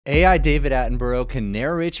AI David Attenborough can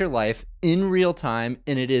narrate your life in real time,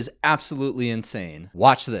 and it is absolutely insane.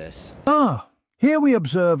 Watch this. Here we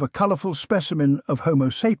observe a colourful specimen of Homo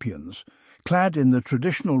sapiens, clad in the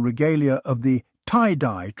traditional regalia of the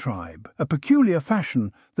tie-dye tribe, a peculiar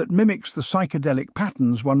fashion that mimics the psychedelic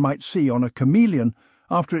patterns one might see on a chameleon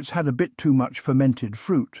after it's had a bit too much fermented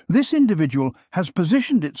fruit. This individual has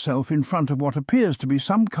positioned itself in front of what appears to be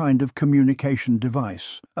some kind of communication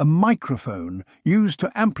device, a microphone used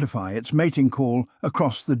to amplify its mating call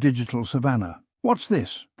across the digital savannah. What's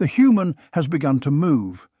this? The human has begun to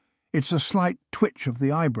move. It's a slight twitch of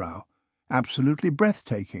the eyebrow. Absolutely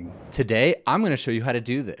breathtaking. Today, I'm going to show you how to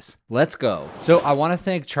do this. Let's go. So I want to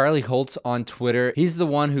thank Charlie Holtz on Twitter. He's the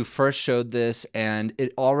one who first showed this, and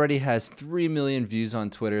it already has 3 million views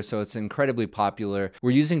on Twitter, so it's incredibly popular.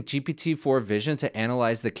 We're using GPT4 Vision to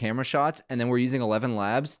analyze the camera shots, and then we're using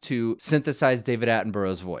ElevenLabs to synthesize David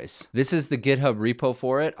Attenborough's voice. This is the GitHub repo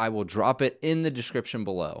for it. I will drop it in the description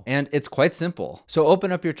below. And it's quite simple. So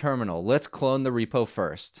open up your terminal. Let's clone the repo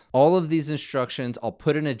first. All of these instructions, I'll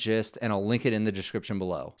put in a gist, and I'll link it in the description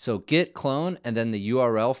below. So git clone and then the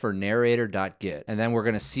URL for narrator.git. And then we're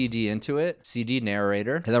going to CD into it, CD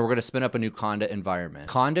narrator. And then we're going to spin up a new Conda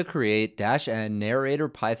environment. Conda create -n narrator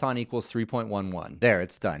Python equals 3.11. There,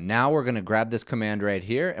 it's done. Now we're going to grab this command right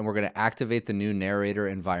here and we're going to activate the new narrator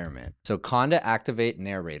environment. So Conda activate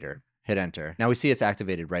narrator. Hit enter. Now we see it's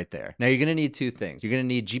activated right there. Now you're going to need two things. You're going to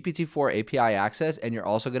need GPT-4 API access, and you're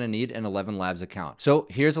also going to need an ElevenLabs account. So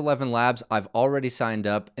here's ElevenLabs. I've already signed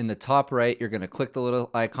up. In the top right, you're going to click the little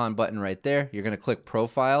icon button right there. You're going to click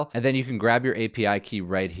profile, and then you can grab your API key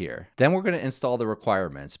right here. Then we're going to install the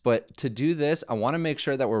requirements. But to do this, I want to make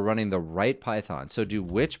sure that we're running the right Python. So do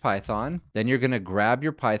which Python, then you're going to grab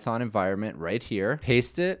your Python environment right here,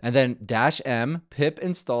 paste it, and then -m pip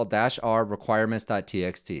install -r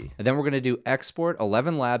requirements.txt. And then we're going to do export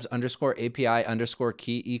ElevenLabs _API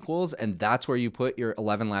 _key equals, and that's where you put your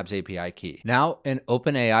ElevenLabs API key. Now in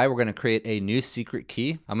OpenAI, we're going to create a new secret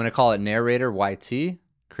key. I'm going to call it narrator YT,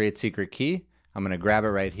 create secret key. I'm going to grab it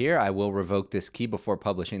right here. I will revoke this key before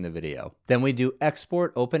publishing the video. Then we do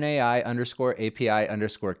export OpenAI _API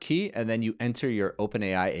 _key, and then you enter your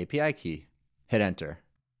OpenAI API key. Hit enter.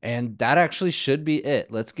 And that actually should be it.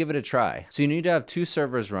 Let's give it a try. So you need to have two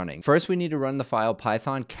servers running. First, we need to run the file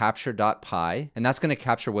python capture.py, and that's going to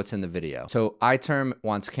capture what's in the video. So iTerm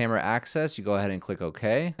wants camera access. You go ahead and click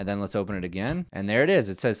OK, and then let's open it again. And there it is.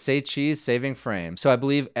 It says say cheese, saving frame. So I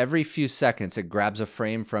believe every few seconds it grabs a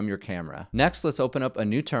frame from your camera. Next, let's open up a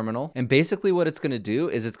new terminal. And basically what it's going to do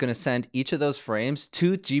is it's going to send each of those frames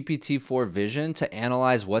to GPT-4 Vision to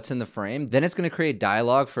analyze what's in the frame. Then it's going to create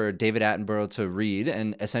dialogue for David Attenborough to read,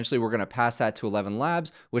 and essentially we're going to pass that to ElevenLabs,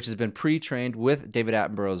 which has been pre-trained with David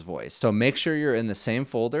Attenborough's voice. So make sure you're in the same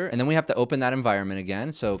folder, and then we have to open that environment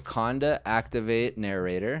again. So Conda activate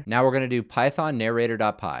narrator. Now we're going to do python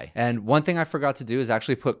narrator.py. And one thing I forgot to do is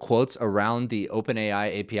actually put quotes around the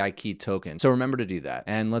OpenAI API key token. So remember to do that.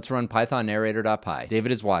 And let's run python narrator.py.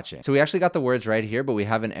 David is watching. So we actually got the words right here, but we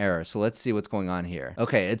have an error. So let's see what's going on here.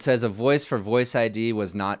 Okay, it says a voice for voice ID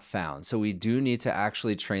was not found. So we do need to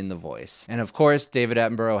actually train the voice. And of course, David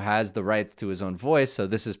Attenborough has the rights to his own voice, so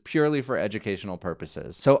this is purely for educational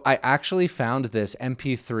purposes. So I actually found this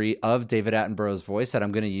MP3 of David Attenborough's voice that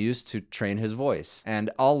I'm going to use to train his voice,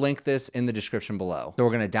 and I'll link this in the description below. So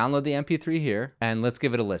we're going to download the MP3 here, and let's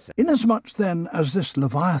give it a listen. Inasmuch then as this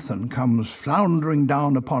Leviathan comes floundering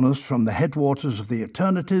down upon us from the headwaters of the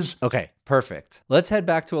eternities. Okay. Perfect. Let's head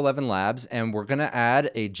back to ElevenLabs, and we're going to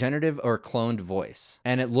add a generative or cloned voice.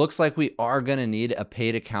 And it looks like we are going to need a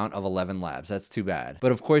paid account of ElevenLabs. That's too bad.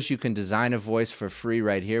 But of course, you can design a voice for free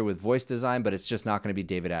right here with voice design, but it's just not going to be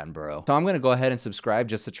David Attenborough. So I'm going to go ahead and subscribe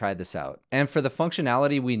just to try this out. And for the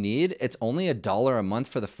functionality we need, it's only $1 a month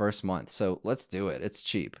for the first month. So let's do it. It's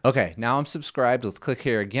cheap. Okay, now I'm subscribed. Let's click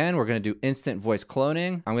here again. We're going to do instant voice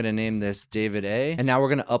cloning. I'm going to name this David A. And now we're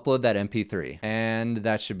going to upload that MP3. And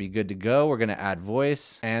that should be good to go. We're going to add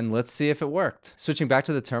voice, and let's see if it worked. Switching back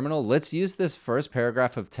to the terminal, let's use this first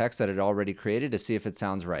paragraph of text that it already created to see if it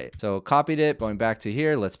sounds right. So copied it, going back to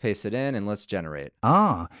here, let's paste it in, and let's generate.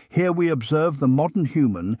 Here we observe the modern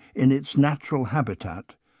human in its natural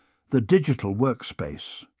habitat, the digital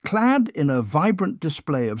workspace. Clad in a vibrant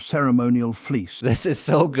display of ceremonial fleece. This is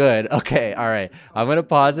so good. Okay, all right. I'm going to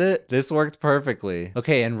pause it. This worked perfectly.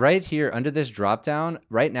 Okay, and right here under this dropdown,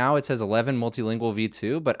 right now it says 11 multilingual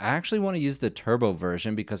V2, but I actually want to use the turbo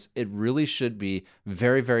version because it really should be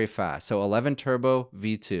very, very fast. So 11 turbo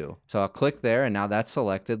V2. So I'll click there, and now that's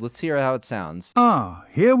selected. Let's hear how it sounds.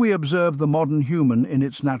 Here we observe the modern human in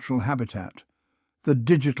its natural habitat, the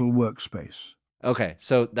digital workspace. Okay,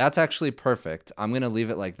 so that's actually perfect. I'm gonna leave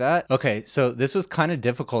it like that. Okay, so this was kind of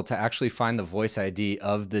difficult to actually find the voice ID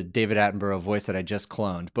of the David Attenborough voice that I just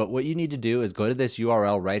cloned. But what you need to do is go to this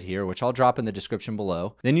URL right here, which I'll drop in the description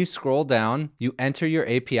below. Then you scroll down, you enter your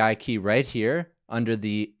API key right here under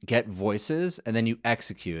the get voices, and then you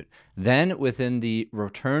execute. Then within the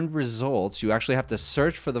returned results, you actually have to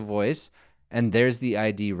search for the voice, and there's the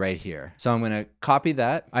ID right here. So I'm gonna copy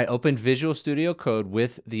that. I opened Visual Studio Code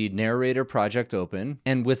with the narrator project open.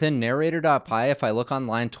 And within narrator.py, if I look on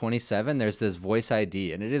line 27, there's this voice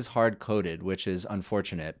ID, and it is hard coded, which is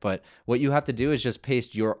unfortunate. But what you have to do is just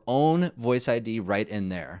paste your own voice ID right in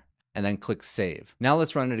there, and then click save. Now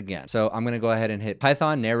let's run it again. So I'm gonna go ahead and hit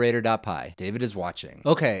Python narrator.py. David is watching.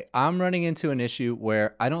 Okay, I'm running into an issue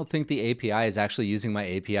where I don't think the API is actually using my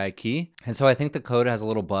API key. And so I think the code has a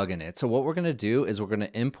little bug in it. So what we're gonna do is we're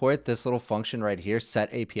gonna import this little function right here,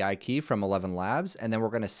 set API key from ElevenLabs, and then we're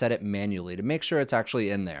gonna set it manually to make sure it's actually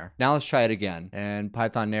in there. Now let's try it again. And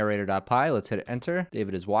Python narrator.py, let's hit enter.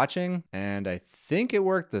 David is watching, and I think it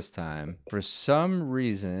worked this time. For some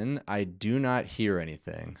reason, I do not hear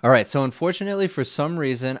anything. All right, so unfortunately, for some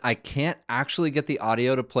reason, I can't actually get the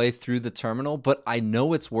audio to play through the terminal, but I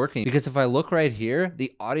know it's working because if I look right here,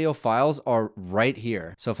 the audio files are right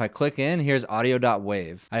here. So if I click in, here's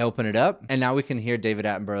audio.wave. I open it up, and now we can hear David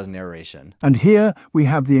Attenborough's narration. And here we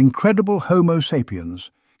have the incredible Homo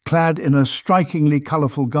sapiens, clad in a strikingly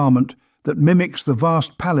colourful garment that mimics the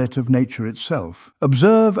vast palette of nature itself.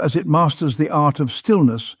 Observe as it masters the art of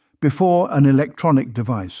stillness before an electronic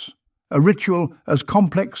device. A ritual as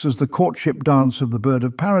complex as the courtship dance of the bird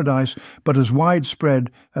of paradise, but as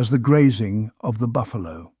widespread as the grazing of the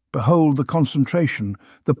buffalo. Behold the concentration,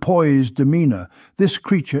 the poised demeanour. This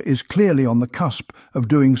creature is clearly on the cusp of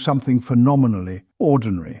doing something phenomenally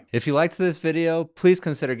ordinary. If you liked this video, please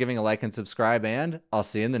consider giving a like and subscribe, and I'll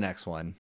see you in the next one.